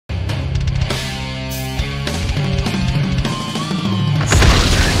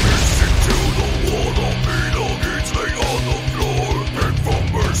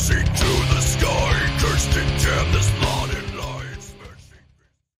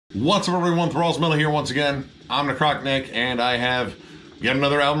What's up everyone, Thralls here once again. I'm Necrotic Nick, and I have yet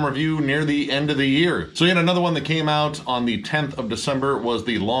another album review near the end of the year. So yet another one that came out on the 10th of December was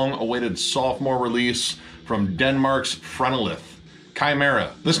the long-awaited sophomore release from Denmark's Phrenelith,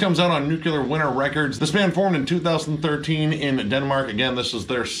 Chimaera. This comes out on Nuclear Winter Records. This band formed in 2013 in Denmark. Again, this is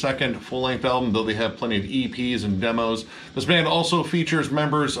their second full-length album, though they have plenty of EPs and demos. This band also features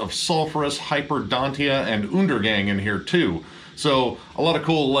members of Sulphurus, Hyperdontia, and Undergang in here too. So a lot of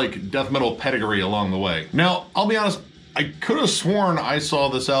cool death metal pedigree along the way. Now, I'll be honest, I could have sworn I saw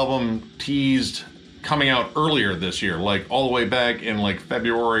this album teased coming out earlier this year, all the way back in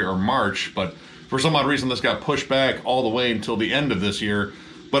February or March, but for some odd reason this got pushed back all the way until the end of this year.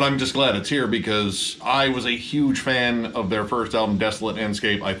 But I'm just glad it's here because I was a huge fan of their first album, Desolate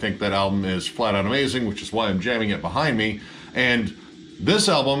Landscape. I think that album is flat out amazing, which is why I'm jamming it behind me. And this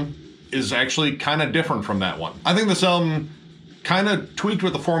album is actually kind of different from that one. I think this album kind of tweaked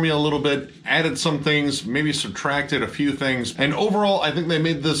with the formula a little bit, added some things, maybe subtracted a few things, and overall I think they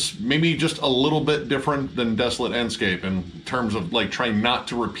made this maybe just a little bit different than Desolate Landscape in terms of trying not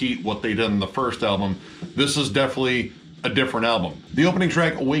to repeat what they did in the first album. This is definitely a different album. The opening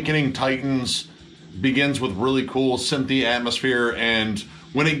track, Awakening Titans, begins with really cool synthy atmosphere, and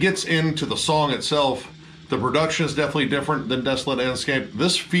when it gets into the song itself, the production is definitely different than Desolate Landscape.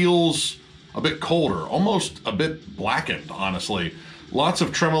 This feels a bit colder, almost a bit blackened, honestly. Lots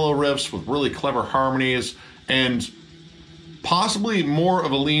of tremolo riffs with really clever harmonies, and possibly more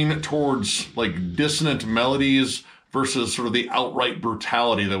of a lean towards dissonant melodies versus sort of the outright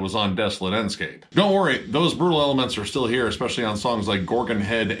brutality that was on Desolate Landscape. Don't worry, those brutal elements are still here, especially on songs like Gorgon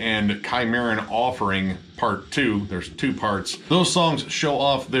Head and Chimaeran Offering Part 2. There's 2 parts. Those songs show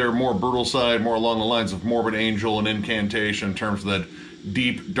off their more brutal side, more along the lines of Morbid Angel and Incantation in terms of that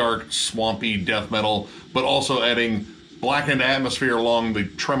deep, dark, swampy death metal, but also adding blackened atmosphere along the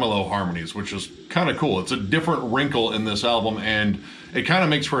tremolo harmonies, which is kind of cool. It's a different wrinkle in this album, and it kind of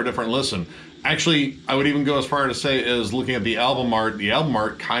makes for a different listen. Actually, I would even go as far to say as looking at the album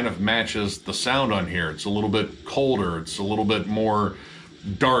art kind of matches the sound on here. It's a little bit colder, it's a little bit more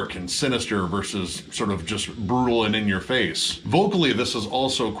dark and sinister versus sort of just brutal and in your face. Vocally, this is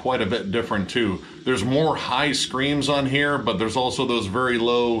also quite a bit different too. There's more high screams on here, but there's also those very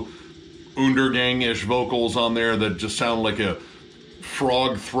low Undergang-ish vocals on there that just sound like a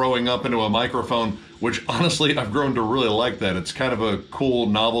frog throwing up into a microphone, which honestly I've grown to really like that. It's kind of a cool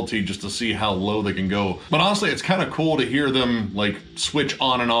novelty just to see how low they can go. But honestly, it's kind of cool to hear them switch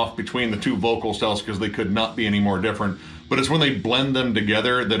on and off between the 2 vocal styles because they could not be any more different. But it's when they blend them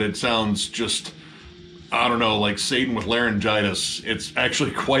together that it sounds just, I don't know, like Satan with laryngitis. It's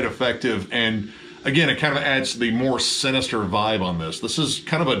actually quite effective, and again, it kind of adds to the more sinister vibe on this. This is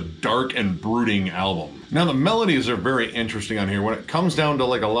kind of a dark and brooding album. Now, the melodies are very interesting on here. When it comes down to a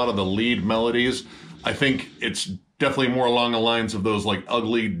lot of the lead melodies, I think it's definitely more along the lines of those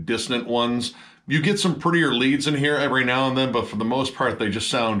ugly, dissonant ones. You get some prettier leads in here every now and then, but for the most part, they just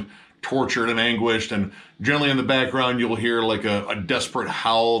sound tortured and anguished, and generally in the background you'll hear a desperate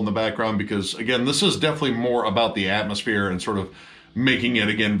howl in the background because, again, this is definitely more about the atmosphere and sort of making it,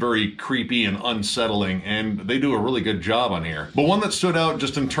 again, very creepy and unsettling, and they do a really good job on here. But one that stood out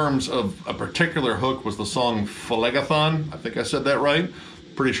just in terms of a particular hook was the song Phalegathon. I think I said that right.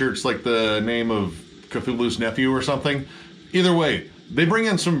 Pretty sure it's the name of Cthulhu's nephew or something. Either way, they bring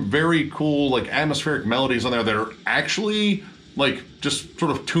in some very cool atmospheric melodies on there that are actually just sort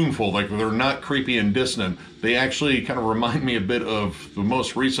of tuneful, they're not creepy and dissonant. They actually kind of remind me a bit of the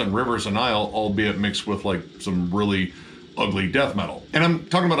most recent Rivers and Nile, albeit mixed with some really ugly death metal. And I'm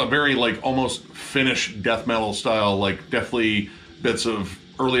talking about a very almost Finnish death metal style, definitely bits of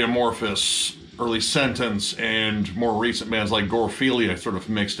early Amorphis, early Sentence, and more recent bands like Gorephilia sort of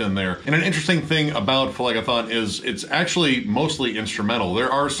mixed in there. And an interesting thing about Phalegathon is it's actually mostly instrumental.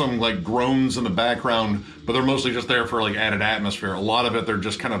 There are some groans in the background, but they're mostly just there for added atmosphere. A lot of it, they're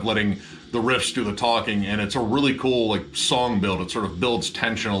just kind of letting the riffs do the talking, and it's a really cool song build. It sort of builds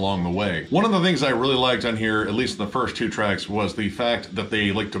tension along the way. One of the things I really liked on here, at least in the first 2 tracks, was the fact that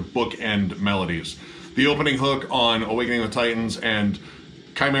they like to bookend melodies. The opening hook on Awakening the Titans and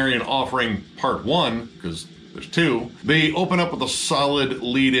Chimaeran Offering Part 1, because there's 2, they open up with a solid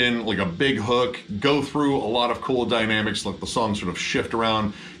lead-in, a big hook, go through a lot of cool dynamics, the songs sort of shift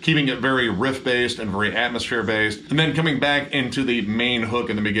around, keeping it very riff-based and very atmosphere-based, and then coming back into the main hook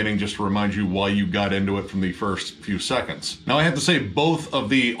in the beginning just to remind you why you got into it from the first few seconds. Now, I have to say both of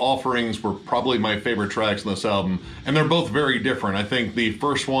the offerings were probably my favorite tracks in this album, and they're both very different. I think the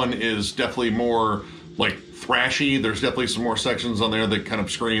first one is definitely more thrashy. There's definitely some more sections on there that kind of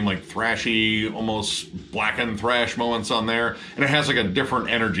scream like thrashy, almost blackened thrash moments on there. And it has like a different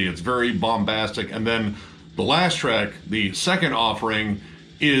energy. It's very bombastic. And then the last track, the second offering,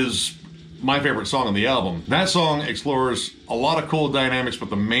 is my favorite song on the album. That song explores a lot of cool dynamics,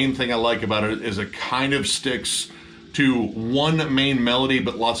 but the main thing I like about it is it kind of sticks to one main melody,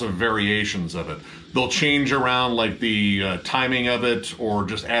 but lots of variations of it. They'll change around like the timing of it or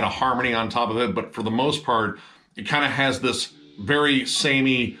just add a harmony on top of it, but for the most part, it kind of has this very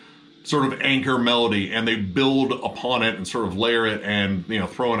samey sort of anchor melody, and they build upon it and sort of layer it and, you know,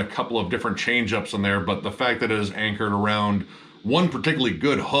 throw in a couple of different change-ups in there, but the fact that it is anchored around one particularly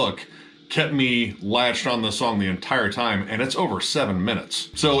good hook kept me latched on the song the entire time, and it's over 7 minutes.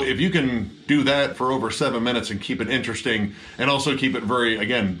 So if you can do that for over 7 minutes and keep it interesting and also keep it very,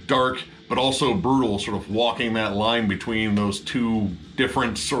 again, dark, but also brutal, sort of walking that line between those two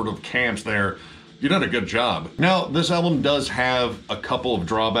different sort of camps there, you did a good job. Now, this album does have a couple of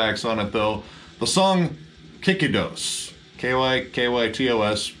drawbacks on it though. The song Kykydos,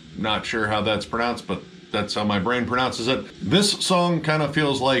 K-Y-K-Y-T-O-S, not sure how that's pronounced, but that's how my brain pronounces it. This song kind of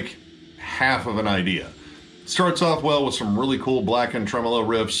feels like half of an idea. Starts off well with some really cool black and tremolo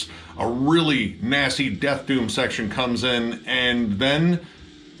riffs, a really nasty Death Doom section comes in, and then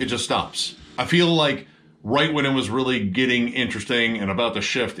it just stops. I feel like right when it was really getting interesting and about to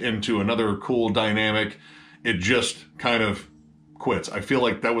shift into another cool dynamic, it just kind of quits. I feel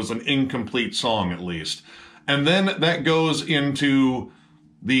like that was an incomplete song at least. And then that goes into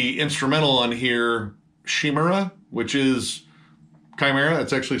the instrumental on here, Chimaera, which is Chimaera.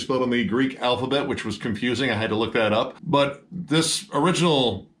 It's actually spelled in the Greek alphabet, which was confusing. I had to look that up. But this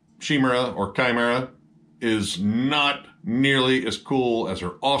original Chimaera, or Chimaera, is not nearly as cool as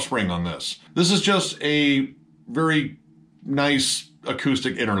her offspring on this. This is just a very nice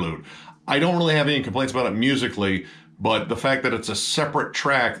acoustic interlude. I don't really have any complaints about it musically, but the fact that it's a separate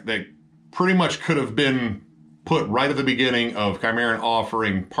track that pretty much could have been put right at the beginning of Chimaeran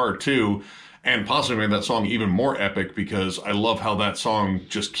Offering Part 2 and possibly made that song even more epic, because I love how that song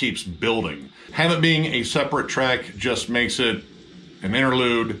just keeps building. Have it being a separate track just makes it an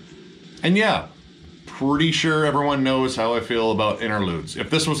interlude. And yeah, pretty sure everyone knows how I feel about interludes. If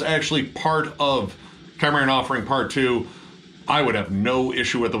this was actually part of Chimaeran Offering Part 2, I would have no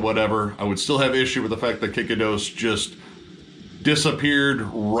issue with the whatever. I would still have issue with the fact that Kykydos just disappeared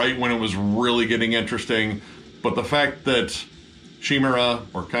right when it was really getting interesting. But the fact that Chimaera,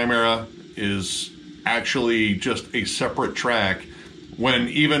 or Chimaera, is actually just a separate track, when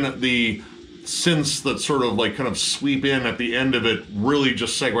even the synths that sort of like kind of sweep in at the end of it really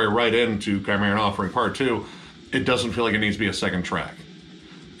just segue right into Chimaeran Offering Part 2, it doesn't feel like it needs to be a second track.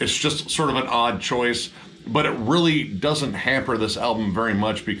 It's just sort of an odd choice, but it really doesn't hamper this album very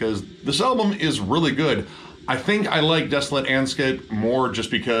much, because this album is really good. I think I like Desolate Landscape more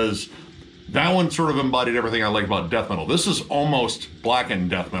just because that one sort of embodied everything I like about death metal. This is almost blackened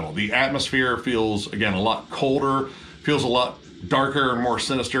death metal. The atmosphere feels, again, a lot colder, feels a lot darker and more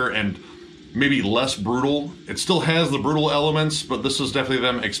sinister, and maybe less brutal. It still has the brutal elements, but this is definitely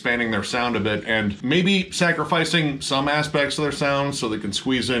them expanding their sound a bit and maybe sacrificing some aspects of their sound so they can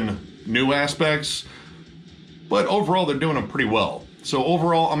squeeze in new aspects. But overall, they're doing them pretty well. So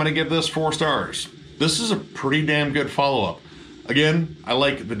overall, I'm gonna give this 4 stars. This is a pretty damn good follow-up. Again, I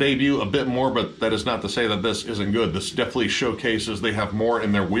like the debut a bit more, but that is not to say that this isn't good. This definitely showcases they have more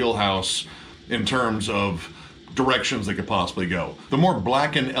in their wheelhouse in terms of directions they could possibly go. The more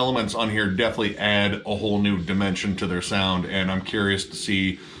blackened elements on here definitely add a whole new dimension to their sound, and I'm curious to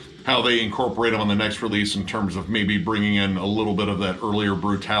see how they incorporate them on the next release in terms of maybe bringing in a little bit of that earlier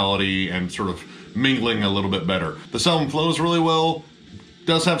brutality and sort of mingling a little bit better. This album flows really well.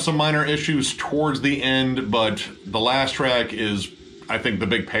 Does have some minor issues towards the end, but the last track is, I think, the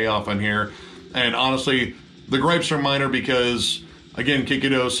big payoff on here. And honestly, the gripes are minor because, again,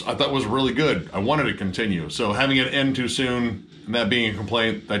 Kykydos I thought was really good. I wanted to continue. So having it end too soon, and that being a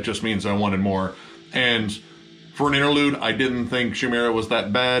complaint, that just means I wanted more. And for an interlude, I didn't think Chimaera was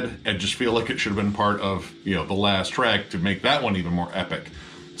that bad. I just feel like it should have been part of, you know, the last track to make that one even more epic.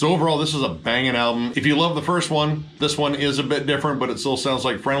 So overall, this is a banging album. If you love the first one, this one is a bit different, but it still sounds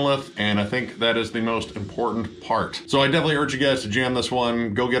like Phrenelith, and I think that is the most important part. So I definitely urge you guys to jam this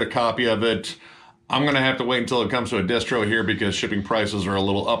one. Go get a copy of it. I'm gonna have to wait until it comes to a distro here because shipping prices are a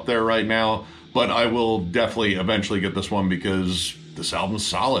little up there right now, but I will definitely eventually get this one because this album's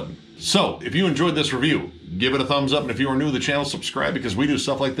solid. So if you enjoyed this review, give it a thumbs up, and if you are new to the channel, subscribe, because we do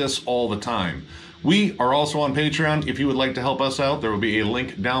stuff like this all the time. We are also on Patreon. If you would like to help us out, there will be a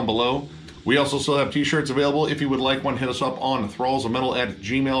link down below. We also still have t-shirts available. If you would like one, hit us up on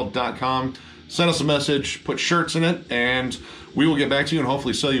thrallsofmetal@gmail.com. send us a message, put shirts in it, and we will get back to you and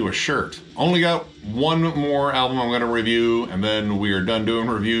hopefully sell you a shirt. Only got one more album I'm going to review, and then we are done doing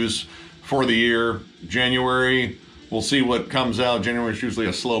reviews for the year. January, we'll see what comes out. January is usually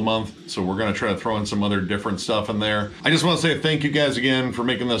a slow month, so we're going to try to throw in some other different stuff in there. I just want to say thank you guys again for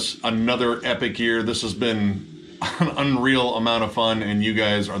making this another epic year. This has been an unreal amount of fun, and you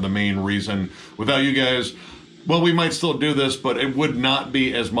guys are the main reason. Without you guys, well, we might still do this, but it would not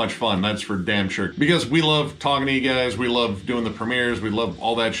be as much fun. That's for damn sure. Because we love talking to you guys. We love doing the premieres. We love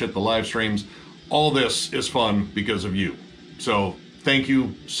all that shit, the live streams. All this is fun because of you. So thank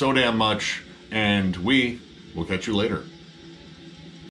you so damn much, and we will catch you later.